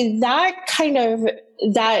unfortunately, that kind of,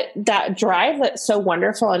 that drive that's so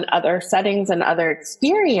wonderful in other settings and other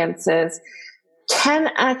experiences can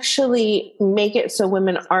actually make it so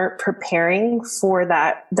women aren't preparing for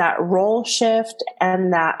that role shift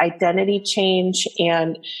and that identity change.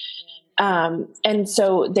 And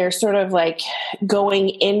so they're sort of like going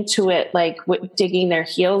into it, like digging their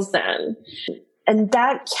heels in. And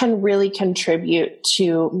that can really contribute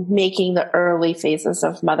to making the early phases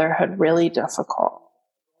of motherhood really difficult.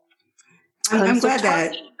 I'm glad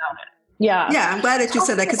that. Yeah, I'm glad that you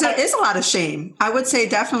said that, because there is a lot of shame. I would say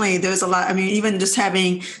definitely there's a lot. I mean, even just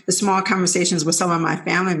having the small conversations with some of my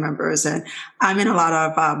family members, and I'm in a lot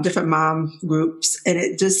of different mom groups, and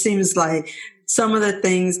it just seems like some of the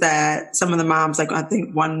things that some of the moms, like I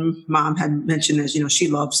think one mom had mentioned is, she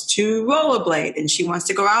loves to rollerblade and she wants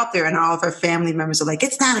to go out there, and all of her family members are like,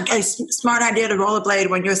 it's not a smart idea to rollerblade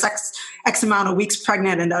when you're X amount of weeks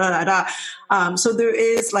pregnant and da, da, da, da. So there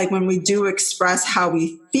is, like, when we do express how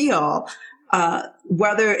we feel,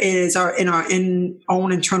 whether it is in our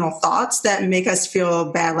own internal thoughts that make us feel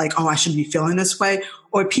bad, like, oh, I shouldn't be feeling this way,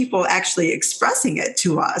 or people actually expressing it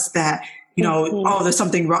to us that, oh, there's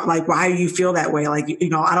something wrong. Like, why do you feel that way? Like,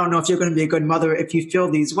 I don't know if you're going to be a good mother if you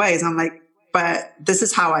feel these ways. And I'm like, but this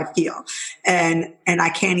is how I feel. And I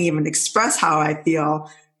can't even express how I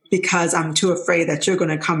feel because I'm too afraid that you're going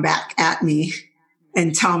to come back at me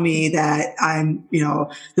and tell me that I'm,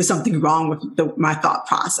 there's something wrong with my thought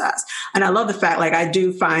process. And I love the fact, like, I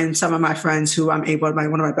do find some of my friends who one of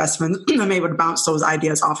my best friends, I'm able to bounce those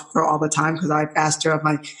ideas off of her all the time, because I've asked her, I'm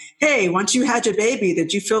like, hey, once you had your baby,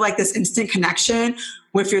 did you feel like this instant connection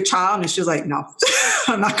with your child? And she was like, no.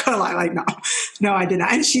 I'm not going to lie, like, no, I did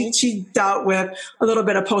not. And she dealt with a little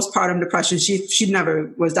bit of postpartum depression. She never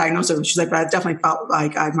was diagnosed with it. She's like, but I definitely felt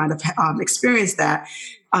like I might have experienced that.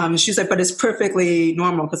 She's like, but it's perfectly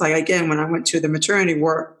normal. Because, like, again, when I went to the maternity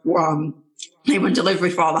ward, they went delivery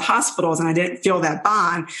for all the hospitals, and I didn't feel that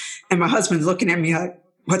bond. And my husband's looking at me like,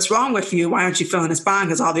 what's wrong with you? Why aren't you feeling this bond?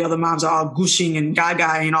 Because all the other moms are all gooshing and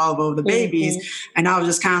gaga-ing all over the babies. Mm-hmm. And I was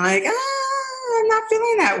just kind of like, I'm not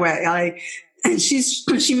feeling that way. Like, and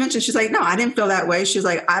she mentioned, she's like, no, I didn't feel that way. She's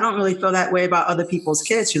like, I don't really feel that way about other people's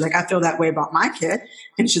kids. She's like, I feel that way about my kid.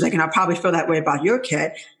 And she's like, and I probably feel that way about your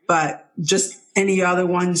kid. But just any other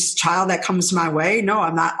one's child that comes my way, no,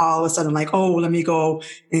 I'm not all of a sudden like, oh, let me go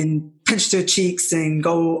and pinch their cheeks and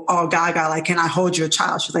go all gaga, like, can I hold your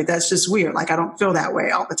child? She's like, that's just weird. Like, I don't feel that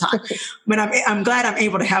way all the time. But I'm glad I'm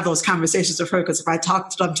able to have those conversations with her, because if I talk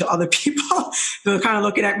to them to other people, they're kind of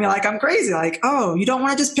looking at me like I'm crazy. Like, oh, you don't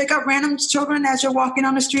want to just pick up random children as you're walking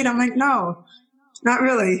on the street? I'm like, no, not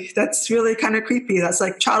really. That's really kind of creepy. That's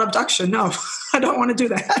like child abduction. No, I don't want to do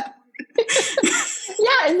that.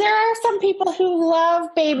 Yeah, and there are some people who love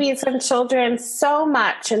babies and children so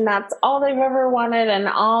much, and that's all they've ever wanted, and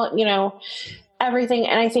all, everything.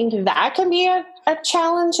 And I think that can be a a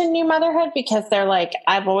challenge in new motherhood because they're like,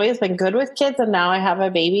 I've always been good with kids and now I have a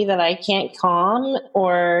baby that I can't calm,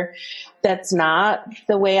 or that's not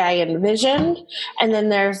the way I envisioned. And then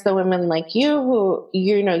there's the women like you who,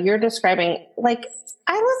 you know, you're describing like,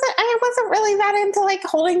 I wasn't really that into like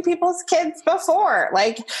holding people's kids before.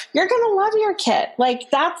 Like, you're going to love your kid. Like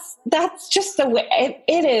that's just the way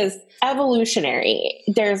it is evolutionary.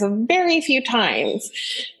 There's very few times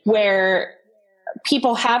where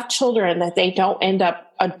people have children that they don't end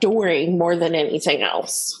up adoring more than anything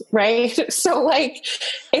else. Right. So like,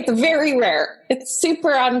 it's very rare. It's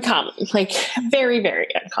super uncommon, like very, very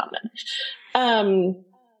uncommon.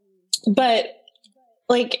 But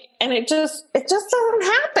like, and it just doesn't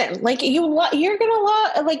happen. Like you're going to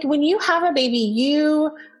love, like when you have a baby,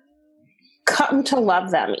 you come to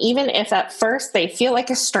love them, even if at first they feel like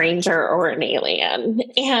a stranger or an alien.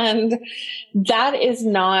 And that is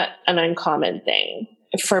not an uncommon thing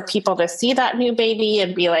for people to see that new baby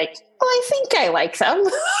and be like, well, I think I like them,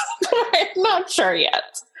 but I'm not sure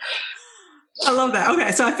yet. I love that.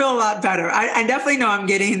 Okay. So I feel a lot better. I definitely know I'm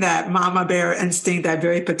getting that mama bear instinct, that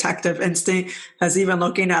very protective instinct. As even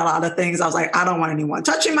looking at a lot of things, I was like, I don't want anyone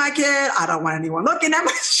touching my kid. I don't want anyone looking at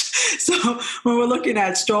my. So when we're looking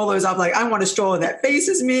at strollers, I'm like, I want a stroller that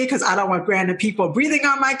faces me because I don't want random people breathing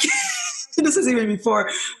on my kid. This is even before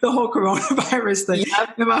the whole coronavirus thing.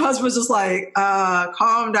 Yep. And my husband was just like,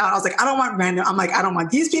 calm down. I was like, I don't want random. I'm like, I don't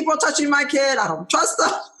want these people touching my kid. I don't trust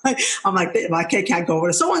them. I'm like, my kid can't go over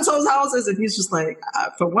to so-and-so's houses. And he's just like,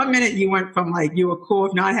 for 1 minute, you went from like, you were cool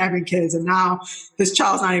with not having kids. And now this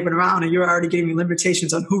child's not even around and you're already giving me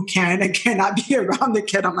limitations on who can and cannot be around the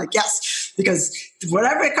kid. I'm like, yes, because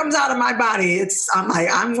whatever comes out of my body, I'm like,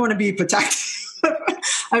 I'm going to be protected.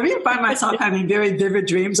 I really find myself having very vivid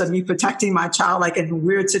dreams of me protecting my child, like in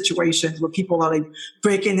weird situations where people are like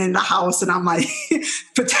breaking in the house and I'm like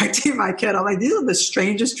protecting my kid. I'm like, these are the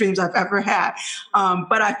strangest dreams I've ever had.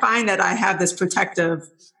 But I find that I have this protective,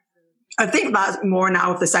 I think about it more now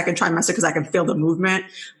with the second trimester because I can feel the movement.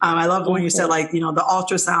 I love when you said like, you know, the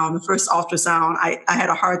ultrasound, the first ultrasound, I had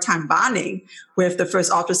a hard time bonding with the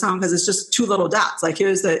first ultrasound because it's just two little dots. Like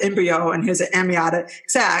here's the embryo and here's an amniotic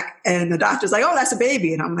sac. And the doctor's like, oh, that's a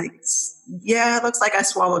baby. And I'm like, yeah, it looks like I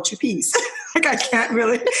swallowed 2 peas. Like I can't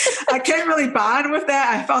really bond with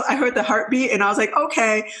that. I heard the heartbeat and I was like,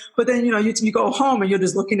 okay. But then, you know, you go home and you're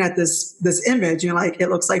just looking at this image. You're like, it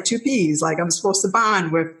looks like 2 peas. Like I'm supposed to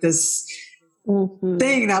bond with this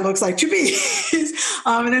thing that looks like 2 peas.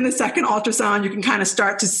 And then the second ultrasound, you can kind of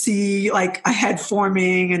start to see like a head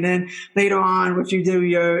forming. And then later on, if you do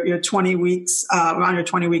your 20 weeks, around your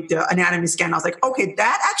 20-week anatomy scan, I was like, okay,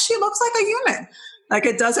 that actually looks like a human. Like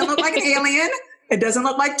it doesn't look like an alien. It doesn't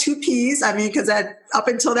look like 2 peas. I mean, because up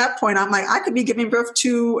until that point, I'm like, I could be giving birth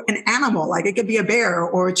to an animal. Like it could be a bear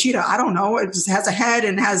or a cheetah. I don't know. It just has a head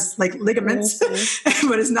and has like ligaments,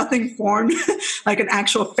 but it's nothing formed like an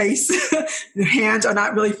actual face. The hands are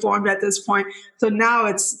not really formed at this point. So now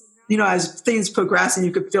it's, you know, as things progress and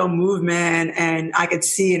you could feel movement and I could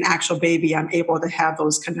see an actual baby, I'm able to have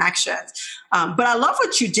those connections. But I love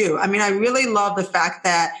what you do. I mean, I really love the fact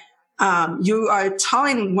that you are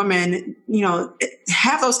telling women, you know,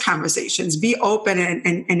 have those conversations, be open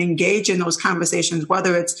and engage in those conversations,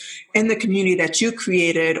 whether it's in the community that you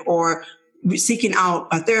created or seeking out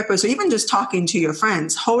a therapist or even just talking to your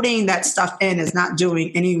friends. Holding that stuff in is not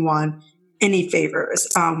doing anyone any favors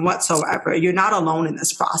whatsoever. You're not alone in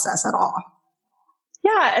this process at all.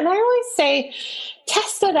 Yeah. And I always say,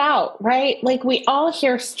 test it out, right? Like we all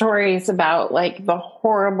hear stories about like the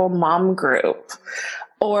horrible mom group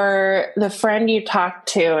or the friend you talk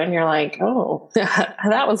to and you're like, oh,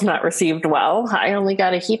 that was not received well. I only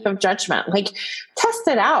got a heap of judgment. Like test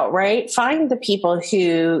it out, right? Find the people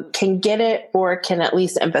who can get it or can at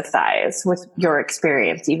least empathize with your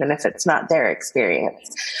experience, even if it's not their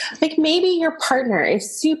experience. Like maybe your partner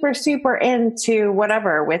is super, super into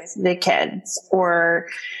whatever with the kids or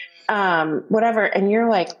whatever. And you're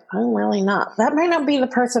like, I'm really not. That might not be the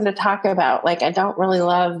person to talk about. Like, I don't really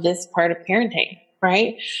love this part of parenting.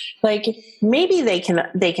 Right? Like maybe they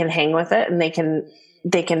can hang with it and they can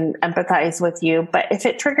empathize with you, but if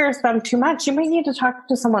it triggers them too much, you might need to talk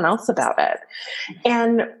to someone else about it.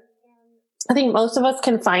 And I think most of us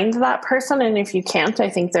can find that person. And if you can't,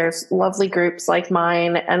 I think there's lovely groups like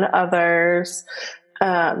mine and others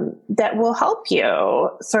that will help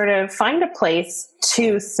you sort of find a place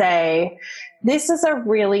to say, this is a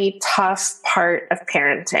really tough part of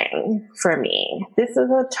parenting for me. This is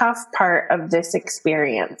a tough part of this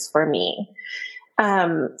experience for me.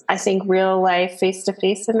 I think real life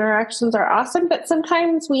face-to-face interactions are awesome, but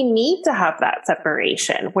sometimes we need to have that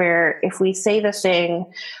separation where if we say the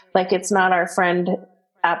thing, like it's not our friend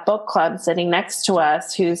at book club sitting next to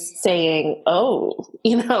us who's saying, oh,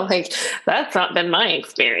 like that's not been my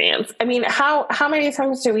experience. I mean, how many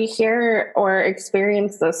times do we hear or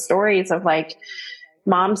experience those stories of like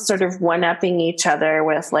moms sort of one-upping each other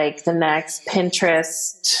with like the next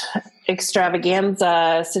Pinterest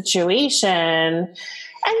extravaganza situation?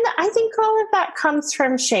 And I think all of that comes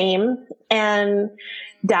from shame and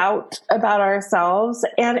doubt about ourselves.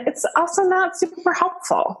 And it's also not super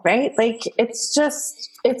helpful, right? Like it's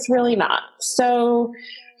really not. So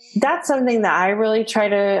that's something that I really try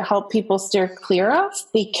to help people steer clear of,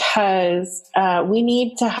 because we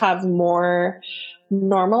need to have more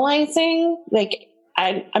normalizing. Like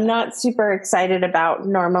I'm not super excited about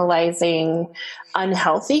normalizing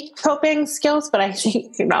unhealthy coping skills, but I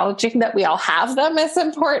think acknowledging that we all have them is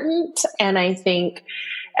important. And I think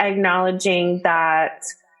acknowledging that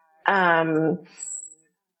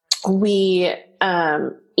we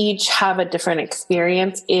each have a different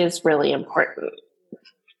experience is really important.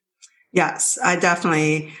 Yes, I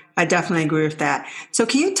definitely agree with that. So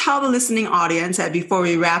can you tell the listening audience that before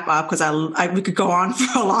we wrap up, because we could go on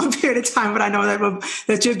for a long period of time, but I know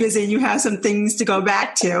that you're busy and you have some things to go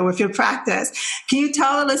back to with your practice. Can you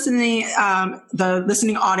tell the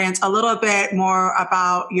listening audience a little bit more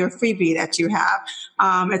about your freebie that you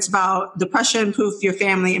have? It's about depression, proof your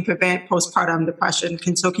family and prevent postpartum depression.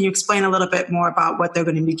 Can you explain a little bit more about what they're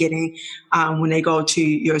going to be getting when they go to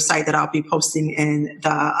your site that I'll be posting in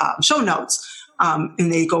the show notes?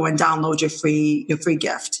 And they go and download your free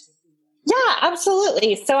gift. Yeah,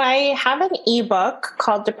 absolutely. So I have an ebook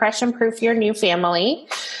called Depression Proof Your New Family.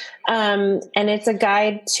 And it's a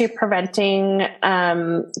guide to preventing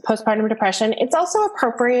postpartum depression. It's also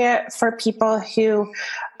appropriate for people who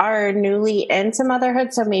are newly into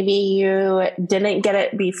motherhood. So maybe you didn't get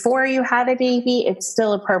it before you had a baby. It's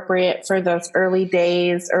still appropriate for those early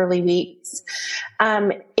days, early weeks.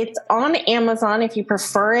 It's on Amazon if you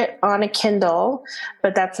prefer it on a Kindle,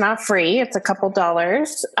 but that's not free. It's a couple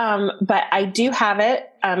dollars. But I do have it.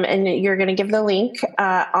 And you're going to give the link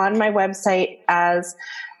on my website as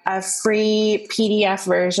a free PDF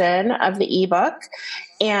version of the ebook.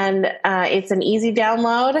 And it's an easy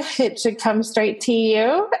download. It should come straight to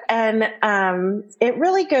you. And it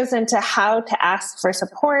really goes into how to ask for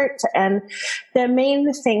support and the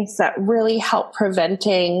main things that really help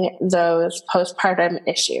preventing those postpartum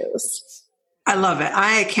issues. I love it.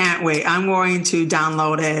 I can't wait. I'm going to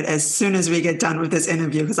download it as soon as we get done with this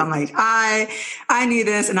interview, because I'm like, I need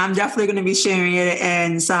this, and I'm definitely going to be sharing it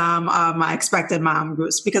in some of my expected mom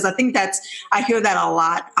groups, because I think I hear that a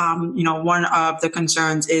lot. One of the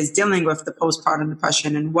concerns is dealing with the postpartum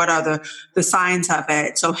depression and what are the signs of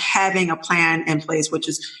it. So having a plan in place, which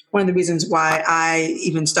is one of the reasons why I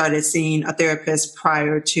even started seeing a therapist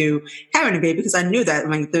prior to having a baby, because I knew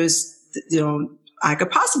that there's, I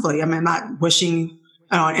could possibly, I'm not wishing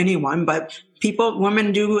on anyone, but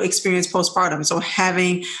women do experience postpartum. So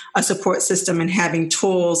having a support system and having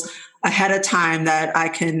tools ahead of time that I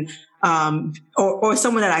can, or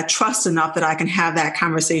someone that I trust enough that I can have that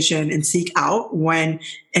conversation and seek out when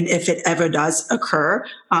and if it ever does occur.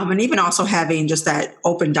 And even also having just that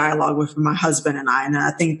open dialogue with my husband and I. And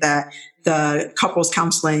I think that the couples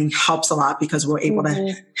counseling helps a lot, because we're able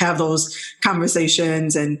to have those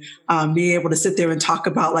conversations and be able to sit there and talk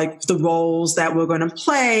about like the roles that we're going to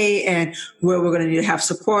play and where we're going to need to have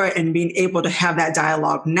support, and being able to have that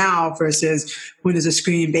dialogue now versus when there's a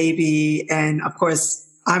screaming baby. And of course,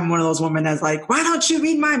 I'm one of those women that's like, why don't you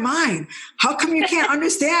read my mind? How come you can't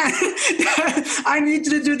understand that I need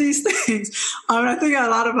you to do these things? I think a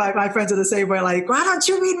lot of my friends are the same way, like, why don't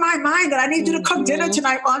you read my mind that I need you to cook dinner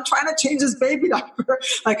tonight while I'm trying to change this baby diaper?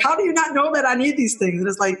 Like, how do you not know that I need these things? And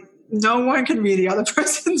it's like, no one can read the other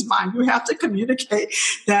person's mind. You have to communicate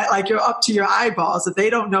that, like, you're up to your eyeballs. If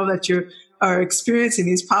they don't know that you are experiencing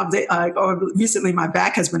these problems, or recently my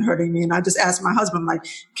back has been hurting me, and I just asked my husband, like,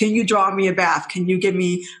 can you draw me a bath? Can you give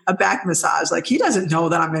me a back massage? Like, he doesn't know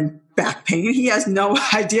that I'm in back pain. He has no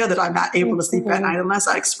idea that I'm not able to sleep at night unless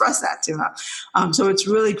I express that to him. So it's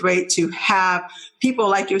really great to have people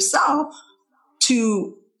like yourself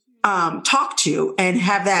to talk to, and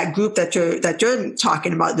have that group that you're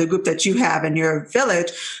talking about, the group that you have in your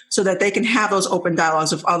village, so that they can have those open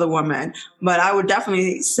dialogues with other women. But I would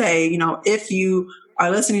definitely say, if you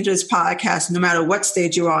are listening to this podcast, no matter what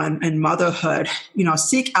stage you're on in motherhood,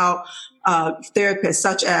 seek out therapists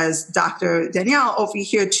such as Dr. Danielle over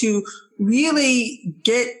here to really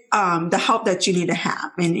get the help that you need to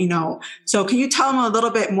have. And, so can you tell them a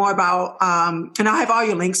little bit more about, and I'll have all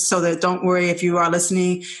your links so that don't worry if you are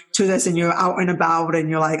listening to this and you're out and about and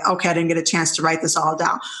you're like, okay, I didn't get a chance to write this all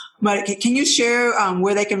down. But can you share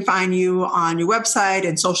where they can find you on your website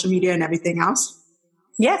and social media and everything else?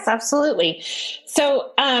 Yes, absolutely.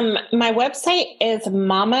 So my website is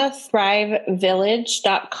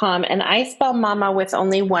mamathrivevillage.com, and I spell mama with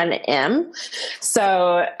only one M.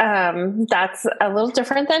 So that's a little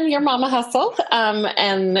different than your Mama Hustle.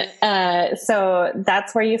 So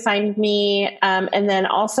that's where you find me. And then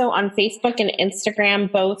also on Facebook and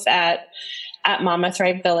Instagram, both at Mama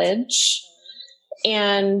Thrive Village.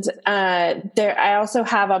 And I also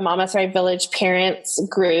have a Mama Thrive Village parents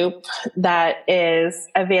group that is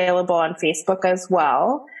available on Facebook as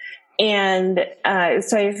well. And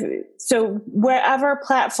so wherever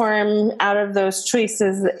platform out of those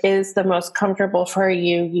choices is the most comfortable for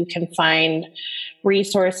you, you can find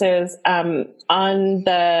resources. On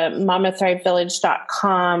the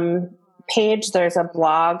mamathrivevillage.com page, there's a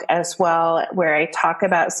blog as well where I talk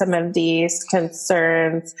about some of these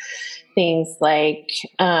concerns. Things like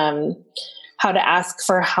how to ask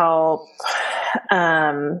for help,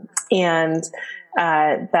 and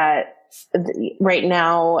that right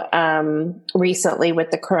now, recently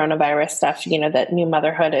with the coronavirus stuff, that new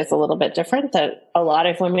motherhood is a little bit different, that a lot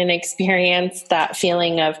of women experience that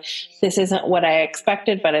feeling of this isn't what I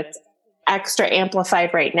expected, but it's extra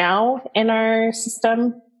amplified right now in our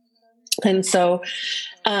system. And so,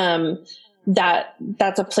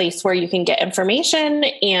 that's a place where you can get information,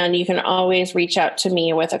 and you can always reach out to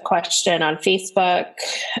me with a question on Facebook.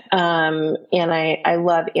 And I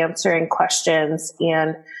love answering questions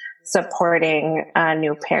and supporting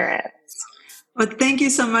new parents. Well, thank you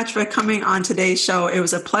so much for coming on today's show. It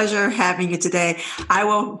was a pleasure having you today. I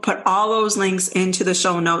will put all those links into the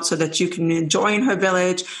show notes so that you can join her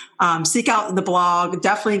village, seek out the blog,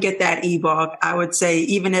 definitely get that ebook. I would say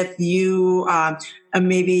even if you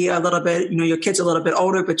maybe a little bit, your kid's a little bit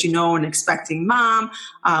older, but an expecting mom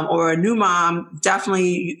or a new mom,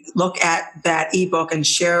 definitely look at that ebook and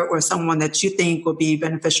share it with someone that you think will be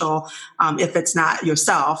beneficial if it's not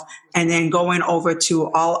yourself. And then going over to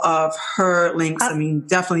all of her links.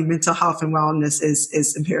 Definitely mental health and wellness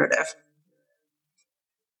is imperative.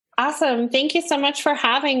 Awesome. Thank you so much for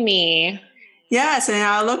having me. Yes, and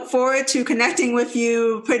I look forward to connecting with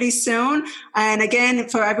you pretty soon. And again,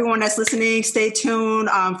 for everyone that's listening, stay tuned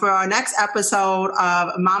for our next episode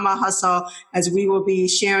of Mama Hustle, as we will be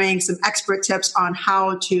sharing some expert tips on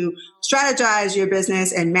how to strategize your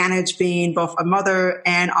business and manage being both a mother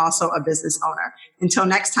and also a business owner. Until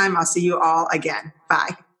next time, I'll see you all again.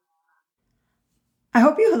 Bye. I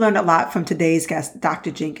hope you learned a lot from today's guest,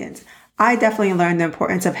 Dr. Jenkins. I definitely learned the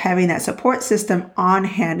importance of having that support system on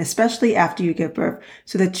hand, especially after you give birth,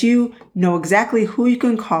 so that you know exactly who you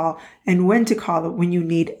can call and when to call when you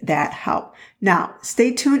need that help. Now,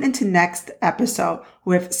 stay tuned into next episode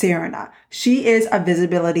with Serena. She is a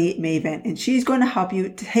visibility maven, and she's going to help you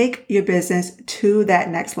take your business to that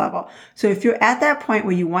next level. So if you're at that point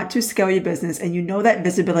where you want to scale your business and you know that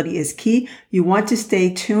visibility is key, you want to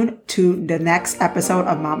stay tuned to the next episode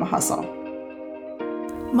of Mama Hustle.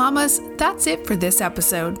 Mamas, that's it for this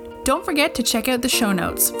episode. Don't forget to check out the show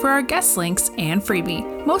notes for our guest links and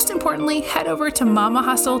freebie. Most importantly, head over to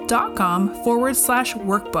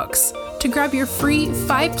mamahustle.com/workbooks to grab your free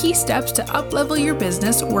 5 key steps to uplevel your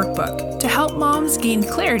business workbook to help moms gain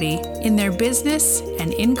clarity in their business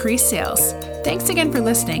and increase sales. Thanks again for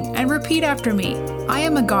listening, and repeat after me. I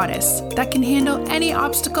am a goddess that can handle any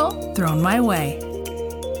obstacle thrown my way.